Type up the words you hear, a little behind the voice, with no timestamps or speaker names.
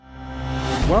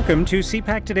Welcome to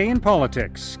CPAC Today in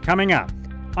Politics. Coming up,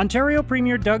 Ontario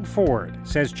Premier Doug Ford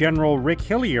says General Rick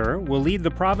Hillier will lead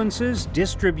the province's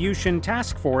distribution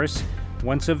task force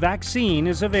once a vaccine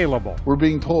is available. We're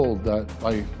being told that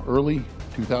by early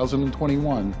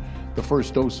 2021, the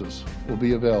first doses will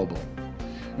be available.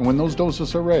 And when those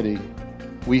doses are ready,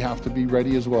 we have to be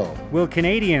ready as well. Will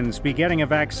Canadians be getting a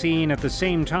vaccine at the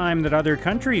same time that other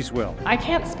countries will? I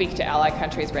can't speak to allied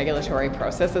countries' regulatory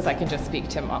processes. I can just speak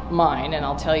to mine, and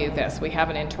I'll tell you this. We have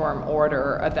an interim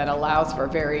order that allows for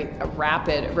very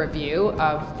rapid review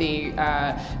of the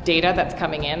data that's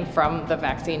coming in from the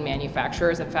vaccine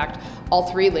manufacturers. In fact, all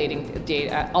three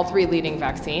leading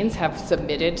vaccines have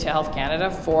submitted to Health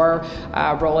Canada for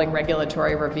rolling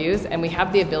regulatory reviews, and we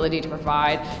have the ability to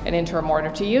provide an interim order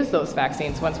to use those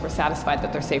vaccines once we're satisfied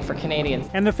that they're safe for Canadians.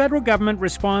 And the federal government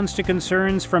responds to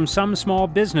concerns from some small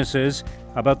businesses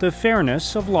about the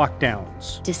fairness of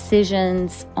lockdowns.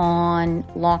 Decisions on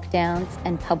lockdowns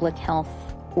and public health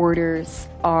orders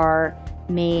are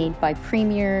made by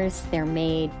premiers, they're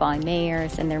made by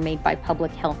mayors, and they're made by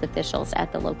public health officials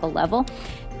at the local level.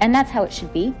 And that's how it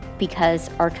should be, because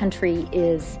our country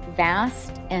is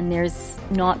vast and there's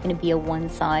not going to be a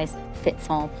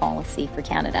one-size-fits-all policy for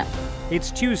Canada.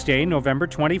 It's Tuesday, November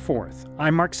 24th.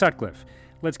 I'm Mark Sutcliffe.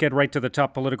 Let's get right to the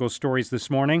top political stories this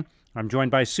morning. I'm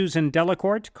joined by Susan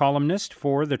Delacourt, columnist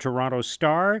for the Toronto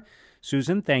Star.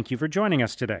 Susan, thank you for joining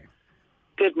us today.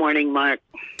 Good morning, Mark.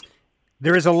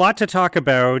 There is a lot to talk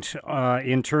about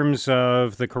in terms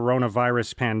of the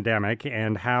coronavirus pandemic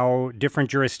and how different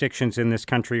jurisdictions in this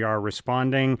country are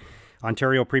responding.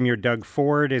 Ontario Premier Doug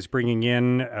Ford is bringing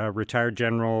in retired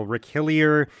General Rick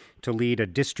Hillier to lead a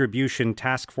distribution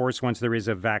task force once there is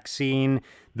a vaccine.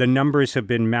 The numbers have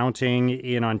been mounting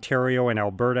in Ontario and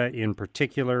Alberta in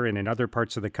particular, and in other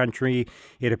parts of the country.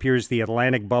 It appears the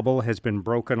Atlantic bubble has been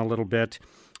broken a little bit.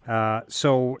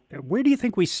 So where do you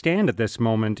think we stand at this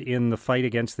moment in the fight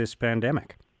against this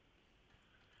pandemic?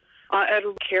 At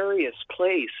a precarious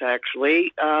place,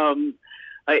 actually.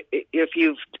 If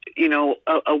you've,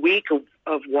 a week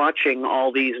of watching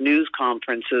all these news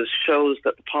conferences shows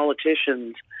that the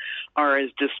politicians are as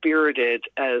dispirited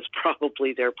as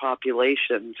probably their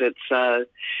populations. It's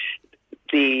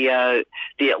the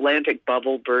Atlantic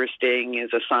bubble bursting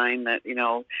is a sign that,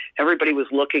 everybody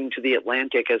was looking to the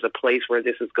Atlantic as a place where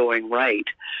this is going right.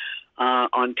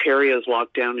 Ontario's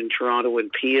lockdown in Toronto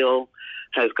and Peel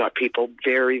has got people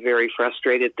very, very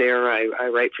frustrated there. I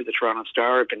write for the Toronto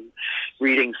Star. I've been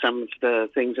reading some of the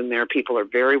things in there. People are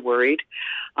very worried.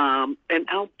 And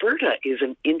Alberta is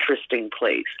an interesting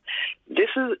place. This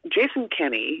is Jason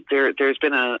Kenney. There's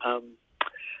been a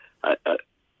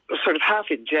sort of half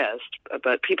in jest,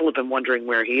 but people have been wondering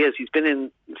where he is. He's been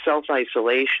in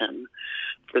self-isolation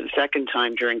for the second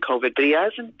time during COVID, but he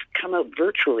hasn't come out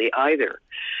virtually either.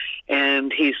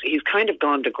 And he's kind of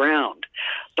gone to ground.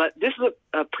 But this is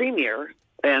a premier,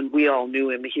 and we all knew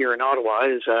him here in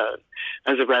Ottawa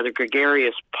as a rather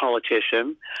gregarious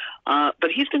politician.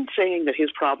 But he's been saying that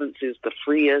his province is the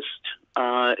freest.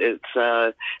 It's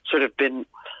sort of been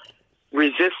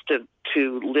resistant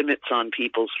to limits on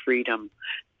people's freedom.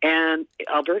 And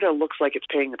Alberta looks like it's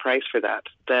paying the price for that,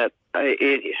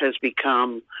 it has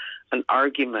become an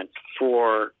argument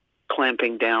for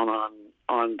clamping down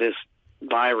on this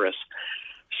virus.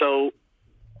 So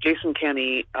Jason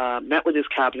Kenney met with his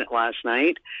cabinet last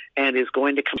night and is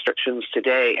going to instructions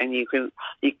today. And you can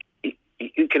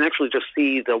actually just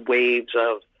see the waves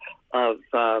of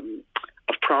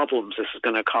problems this is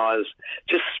going to cause,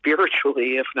 just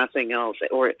spiritually, if nothing else,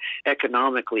 or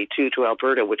economically too, to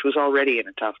Alberta, which was already in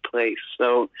a tough place.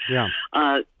 So,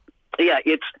 I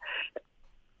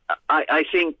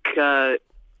think, the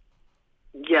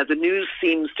news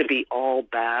seems to be all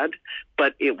bad,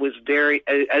 but it was very,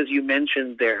 as you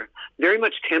mentioned there, very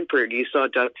much tempered. You saw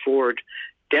Doug Ford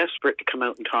desperate to come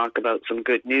out and talk about some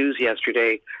good news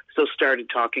yesterday, so started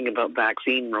talking about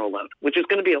vaccine rollout, which is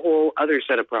going to be a whole other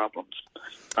set of problems,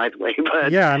 by the way.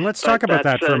 And let's talk about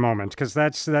that for a moment, because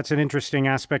that's an interesting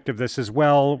aspect of this as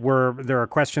well, where there are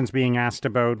questions being asked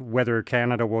about whether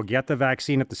Canada will get the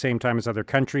vaccine at the same time as other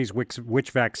countries,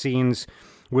 which vaccines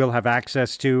we'll have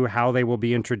access to, how they will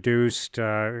be introduced,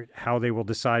 how they will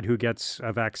decide who gets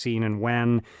a vaccine and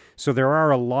when. So there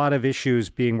are a lot of issues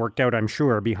being worked out, I'm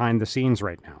sure, behind the scenes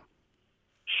right now.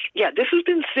 Yeah, this has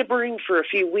been simmering for a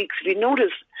few weeks. If you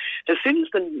notice, as soon as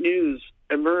the news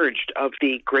emerged of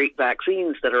the great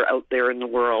vaccines that are out there in the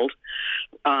world,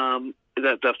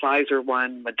 the Pfizer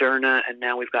one, Moderna, and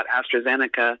now we've got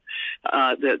AstraZeneca,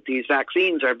 these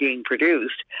vaccines are being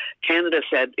produced. Canada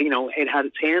said, it had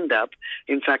its hand up.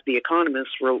 In fact, The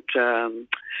Economist wrote a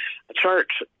chart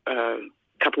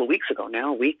couple of weeks ago now,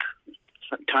 a week.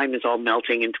 Time is all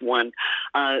melting into one.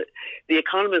 The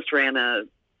Economist ran a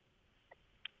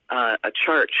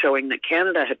chart showing that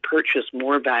Canada had purchased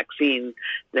more vaccine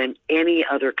than any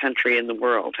other country in the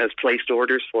world has placed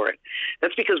orders for it.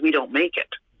 That's because we don't make it.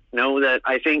 That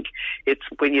I think it's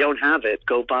when you don't have it,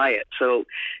 go buy it. So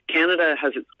Canada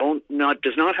has its own,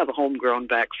 does not have a homegrown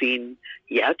vaccine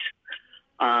yet,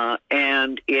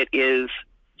 and it is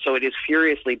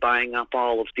furiously buying up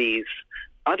all of these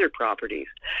other properties.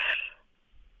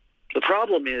 The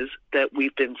problem is that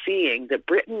we've been seeing that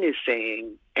Britain is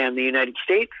saying, and the United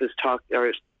States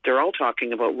they're all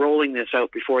talking about rolling this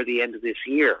out before the end of this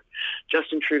year.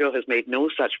 Justin Trudeau has made no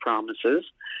such promises.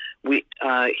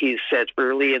 He said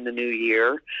early in the new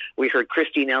year. We heard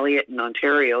Christine Elliott in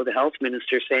Ontario, the health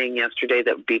minister, saying yesterday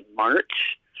that would be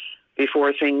March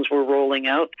before things were rolling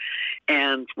out.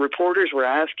 And reporters were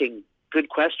asking good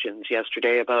questions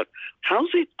yesterday about how's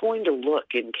it going to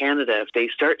look in Canada if they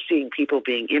start seeing people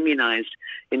being immunized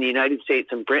in the United States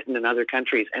and Britain and other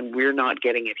countries, and we're not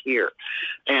getting it here.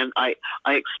 And I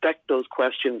expect those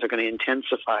questions are going to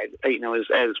intensify,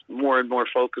 as more and more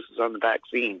focus is on the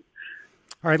vaccine.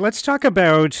 All right, let's talk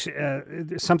about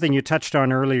something you touched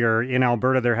on earlier. In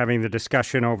Alberta, they're having the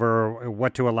discussion over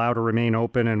what to allow to remain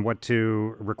open and what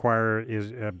to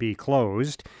require be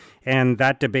closed. And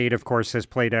that debate, of course, has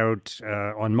played out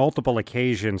on multiple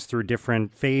occasions through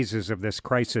different phases of this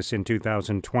crisis in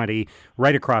 2020,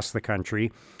 right across the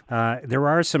country. There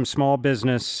are some small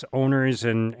business owners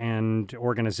and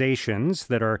organizations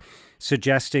that are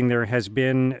suggesting there has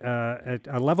been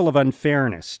a level of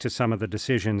unfairness to some of the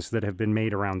decisions that have been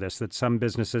made around this, that some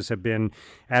businesses have been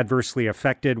adversely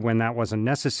affected when that wasn't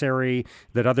necessary,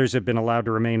 that others have been allowed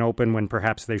to remain open when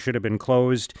perhaps they should have been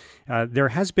closed. There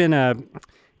has been a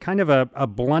kind of a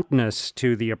bluntness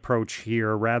to the approach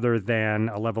here rather than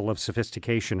a level of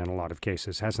sophistication in a lot of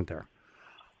cases, hasn't there?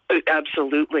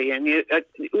 Absolutely. And, it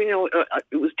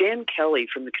was Dan Kelly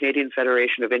from the Canadian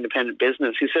Federation of Independent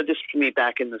Business who said this to me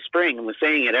back in the spring and was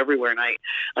saying it everywhere. And I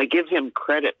give him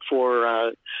credit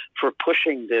for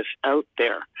pushing this out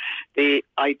there. The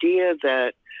idea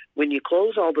that when you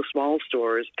close all the small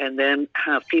stores and then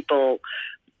have people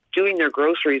doing their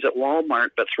groceries at Walmart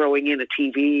but throwing in a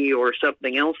TV or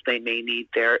something else they may need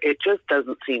there, it just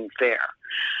doesn't seem fair.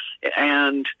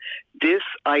 And this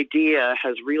idea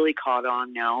has really caught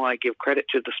on now. I give credit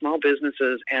to the small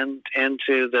businesses and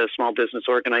to the small business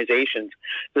organizations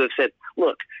who have said,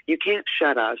 look, you can't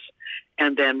shut us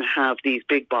and then have these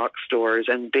big box stores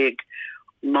and big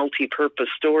multi-purpose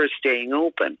stores staying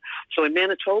open. So in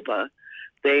Manitoba,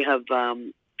 they've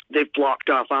blocked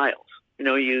off aisles.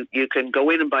 You can go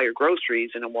in and buy your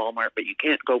groceries in a Walmart, but you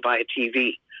can't go buy a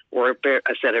TV or a pair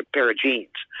of jeans.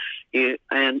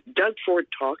 And Doug Ford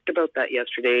talked about that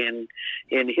yesterday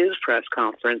in his press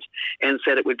conference and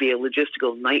said it would be a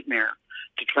logistical nightmare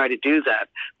to try to do that.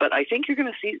 But I think you're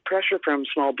going to see pressure from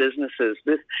small businesses.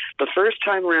 The first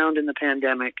time around in the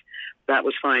pandemic, that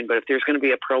was fine. But if there's going to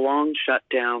be a prolonged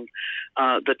shutdown,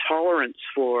 the tolerance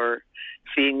for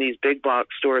seeing these big box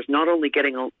stores not only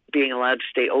being allowed to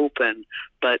stay open,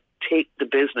 but take the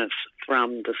business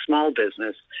from the small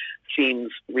business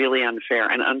seems really unfair.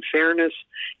 And unfairness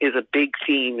is a big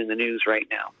theme in the news right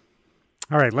now.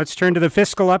 All right, let's turn to the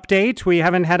fiscal update. We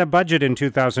haven't had a budget in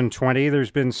 2020.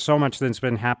 There's been so much that's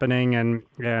been happening, and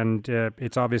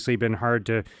it's obviously been hard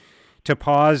to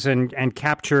pause and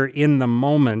capture in the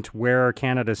moment where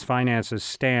Canada's finances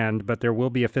stand. But there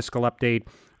will be a fiscal update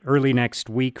early next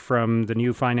week from the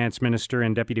new Finance Minister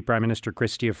and Deputy Prime Minister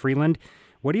Chrystia Freeland.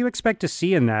 What do you expect to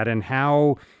see in that, and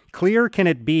how clear can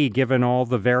it be given all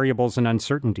the variables and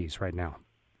uncertainties right now?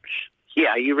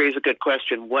 Yeah, you raise a good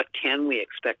question. What can we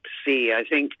expect to see? I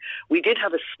think we did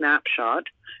have a snapshot,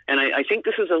 and I think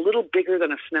this is a little bigger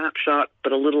than a snapshot,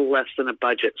 but a little less than a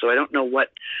budget. So I don't know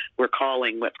what we're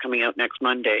calling what's coming out next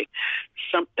Monday.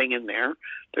 Something in there.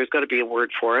 There's got to be a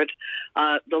word for it.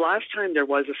 The last time there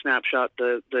was a snapshot,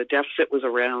 the deficit was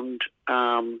around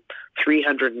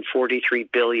 $343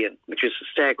 billion, which is a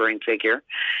staggering figure.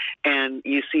 And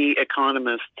you see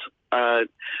economists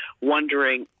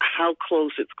wondering how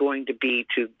close it's going to be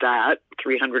to that,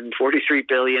 $343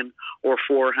 billion or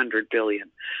 $400 billion.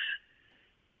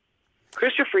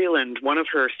 Chrystia Freeland, one of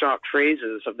her stock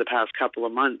phrases of the past couple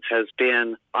of months has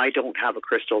been, I don't have a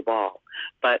crystal ball.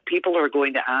 But people are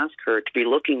going to ask her to be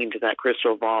looking into that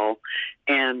crystal ball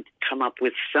and come up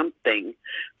with something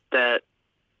that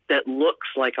looks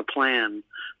like a plan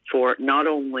for not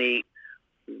only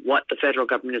what the federal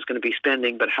government is going to be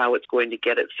spending, but how it's going to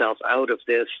get itself out of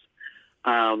this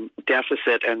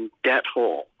deficit and debt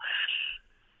hole.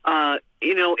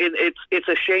 It's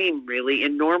a shame, really.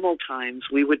 In normal times,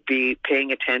 we would be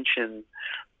paying attention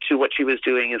to what she was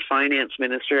doing as finance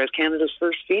minister, as Canada's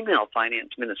first female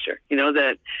finance minister.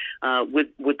 That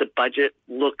would the budget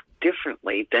look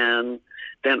differently than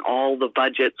all the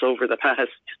budgets over the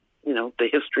past, the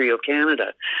history of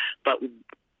Canada. But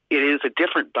it is a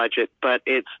different budget. But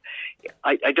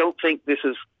I don't think this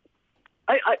is.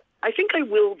 I think I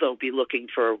will, though, be looking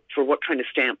for what kind of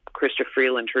stamp Chrystia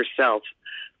Freeland herself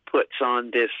puts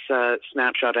on this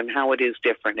snapshot and how it is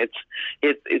different.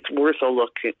 It's worth a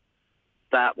look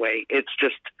that way. It's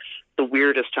just the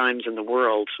weirdest times in the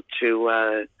world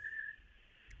to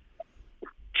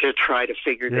try to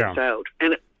figure this out.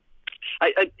 And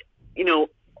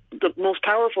the most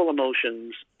powerful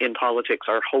emotions in politics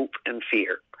are hope and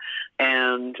fear.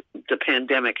 And the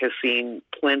pandemic has seen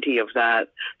plenty of that.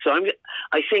 So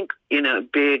I think in a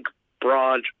big,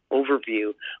 broad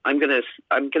overview, I'm going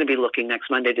to be looking next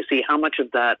Monday to see how much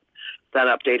of that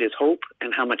update is hope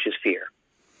and how much is fear.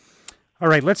 All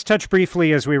right, let's touch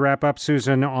briefly as we wrap up,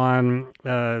 Susan, on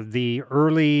the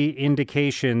early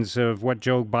indications of what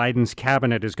Joe Biden's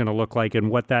cabinet is going to look like and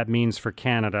what that means for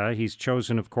Canada. He's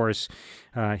chosen, of course,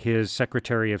 his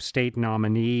Secretary of State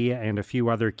nominee and a few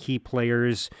other key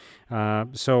players.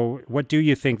 So what do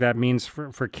you think that means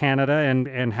for Canada,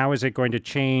 and how is it going to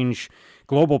change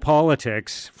global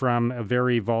politics from a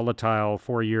very volatile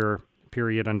 4-year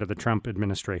period under the Trump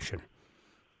administration?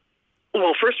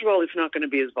 Well, first of all, it's not going to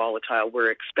be as volatile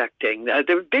we're expecting.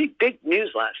 The big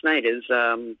news last night is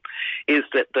that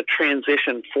the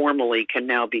transition formally can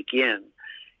now begin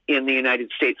in the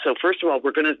United States. So first of all,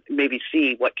 we're going to maybe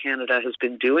see what Canada has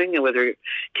been doing and whether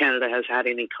Canada has had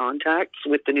any contacts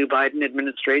with the new Biden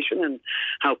administration and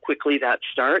how quickly that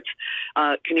starts.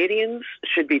 Canadians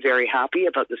should be very happy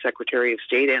about the Secretary of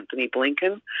State, Anthony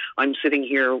Blinken. I'm sitting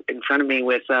here in front of me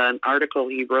with an article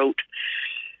he wrote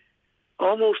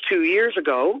almost 2 years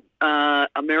ago.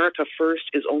 America First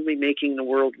is only making the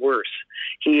world worse.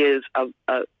 He is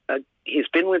he's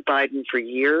been with Biden for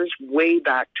years, way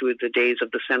back to the days of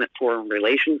the Senate Foreign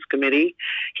Relations Committee.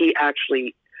 He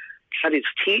actually cut his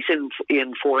teeth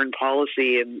in foreign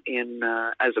policy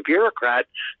as a bureaucrat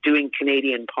doing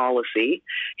Canadian policy.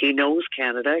 He knows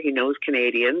Canada, he knows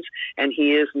Canadians, and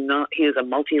he is a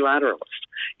multilateralist.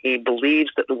 He believes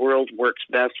that the world works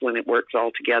best when it works all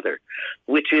together,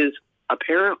 which is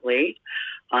apparently,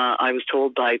 I was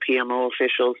told by PMO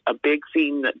officials, a big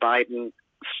theme that Biden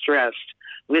stressed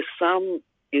with some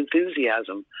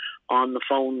enthusiasm on the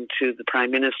phone to the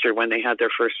Prime Minister when they had their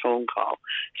first phone call.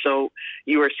 So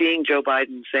you are seeing Joe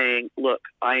Biden saying, look,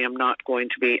 I am not going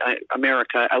to be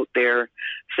America out there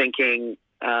thinking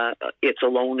it's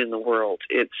alone in the world.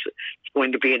 It's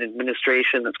going to be an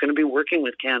administration that's going to be working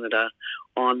with Canada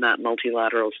on that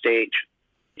multilateral stage.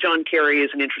 John Kerry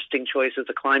is an interesting choice as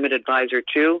a climate advisor,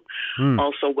 too.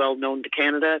 Also well known to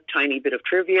Canada. Tiny bit of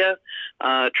trivia.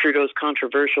 Trudeau's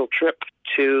controversial trip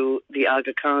to the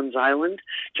Aga Khan's Island.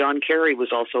 John Kerry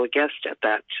was also a guest at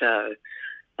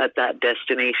that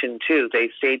destination, too. They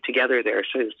stayed together there.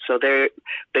 So they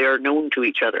are known to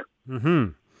each other.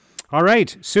 Mm-hmm. All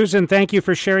right. Susan, thank you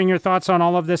for sharing your thoughts on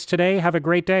all of this today. Have a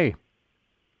great day.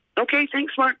 Okay.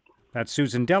 Thanks, Mark. That's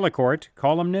Susan Delacourt,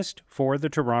 columnist for the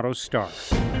Toronto Star.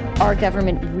 Our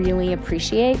government really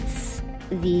appreciates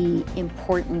the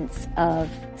importance of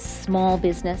small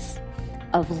business,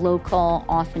 of local,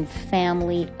 often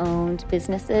family-owned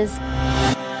businesses.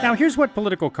 Now, here's what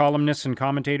political columnists and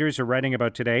commentators are writing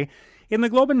about today. In the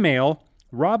Globe and Mail,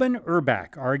 Robin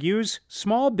Urbach argues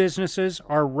small businesses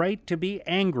are right to be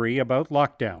angry about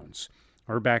lockdowns.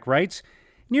 Urbach writes,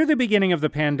 near the beginning of the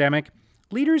pandemic,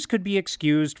 leaders could be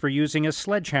excused for using a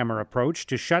sledgehammer approach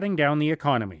to shutting down the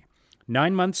economy.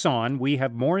 9 months on, we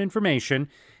have more information,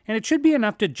 and it should be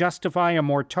enough to justify a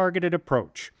more targeted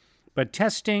approach. But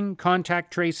testing,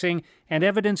 contact tracing, and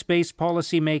evidence-based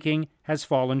policy making has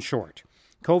fallen short.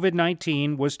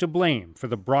 COVID-19 was to blame for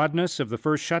the broadness of the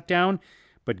first shutdown,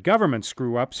 but government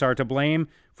screw-ups are to blame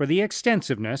for the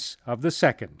extensiveness of the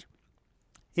second.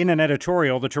 In an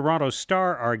editorial, the Toronto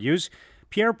Star argues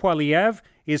Pierre Poilievre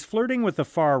is flirting with the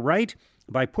far right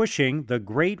by pushing the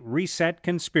Great Reset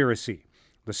conspiracy.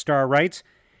 The Star writes,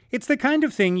 it's the kind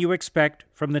of thing you expect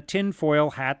from the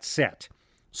tinfoil hat set.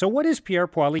 So what is Pierre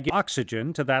Poilievre's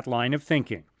oxygen to that line of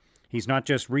thinking? He's not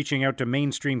just reaching out to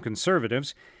mainstream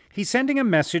conservatives, he's sending a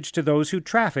message to those who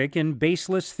traffic in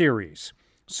baseless theories.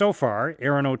 So far,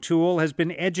 Aaron O'Toole has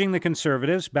been edging the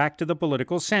Conservatives back to the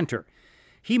political center.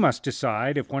 He must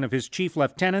decide if one of his chief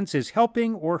lieutenants is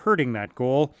helping or hurting that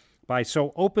goal by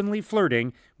so openly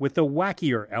flirting with the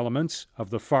wackier elements of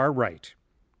the far right.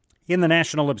 In the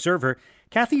National Observer,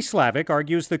 Kathy Slavic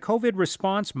argues the COVID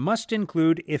response must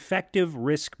include effective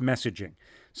risk messaging.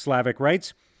 Slavic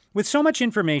writes, with so much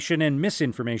information and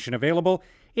misinformation available,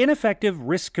 ineffective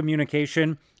risk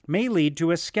communication may lead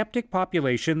to a skeptic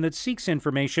population that seeks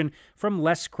information from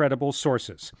less credible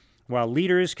sources. While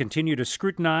leaders continue to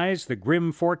scrutinize the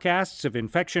grim forecasts of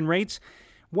infection rates,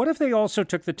 what if they also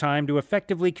took the time to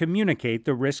effectively communicate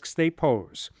the risks they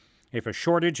pose? If a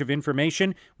shortage of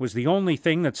information was the only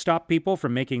thing that stopped people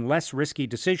from making less risky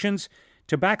decisions,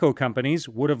 tobacco companies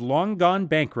would have long gone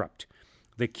bankrupt.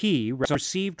 The key was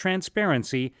perceived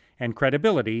transparency and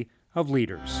credibility of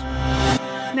leaders.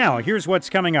 Now, here's what's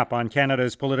coming up on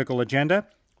Canada's political agenda.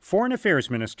 Foreign Affairs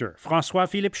Minister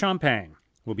François-Philippe Champagne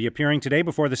will be appearing today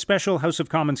before the Special House of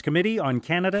Commons Committee on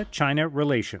Canada-China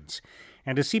Relations.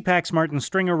 And as CPAC's Martin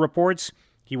Stringer reports,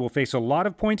 he will face a lot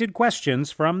of pointed questions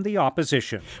from the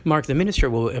opposition. Mark, the minister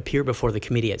will appear before the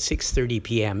committee at 6:30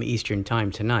 p.m. Eastern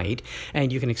Time tonight,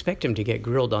 and you can expect him to get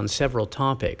grilled on several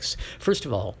topics. First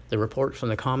of all, the report from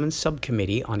the Commons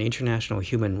Subcommittee on International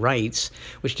Human Rights,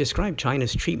 which described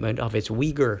China's treatment of its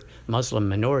Uyghur Muslim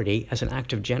minority as an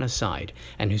act of genocide,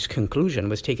 and whose conclusion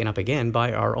was taken up again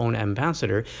by our own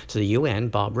ambassador to the UN,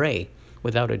 Bob Rae.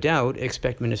 Without a doubt,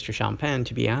 expect Minister Champagne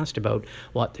to be asked about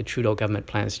what the Trudeau government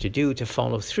plans to do to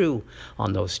follow through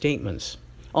on those statements.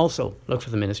 Also, look for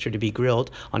the minister to be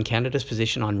grilled on Canada's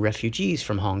position on refugees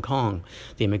from Hong Kong.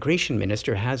 The immigration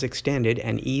minister has extended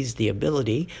and eased the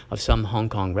ability of some Hong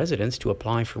Kong residents to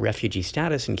apply for refugee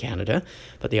status in Canada,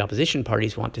 but the opposition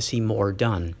parties want to see more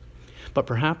done. But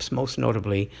perhaps most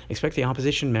notably, expect the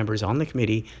opposition members on the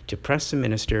committee to press the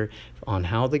minister on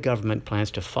how the government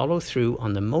plans to follow through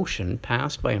on the motion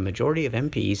passed by a majority of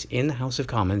MPs in the House of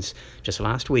Commons just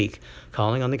last week,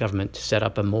 calling on the government to set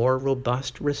up a more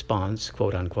robust response,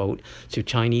 quote unquote, to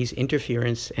Chinese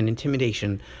interference and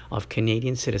intimidation of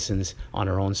Canadian citizens on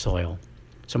our own soil.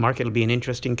 So, Mark, it'll be an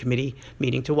interesting committee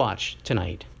meeting to watch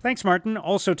tonight. Thanks, Martin.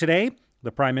 Also today,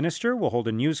 the Prime Minister will hold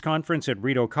a news conference at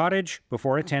Rideau Cottage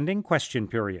before attending question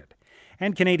period.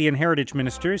 And Canadian Heritage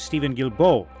Minister Stephen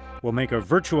Guilbeault will make a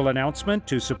virtual announcement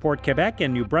to support Quebec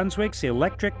and New Brunswick's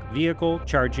electric vehicle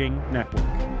charging network.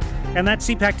 And that's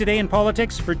CPAC Today in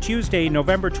Politics for Tuesday,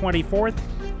 November 24th.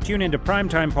 Tune into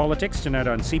Primetime Politics tonight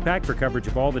on CPAC for coverage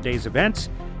of all the day's events.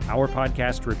 Our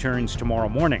podcast returns tomorrow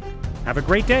morning. Have a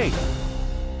great day.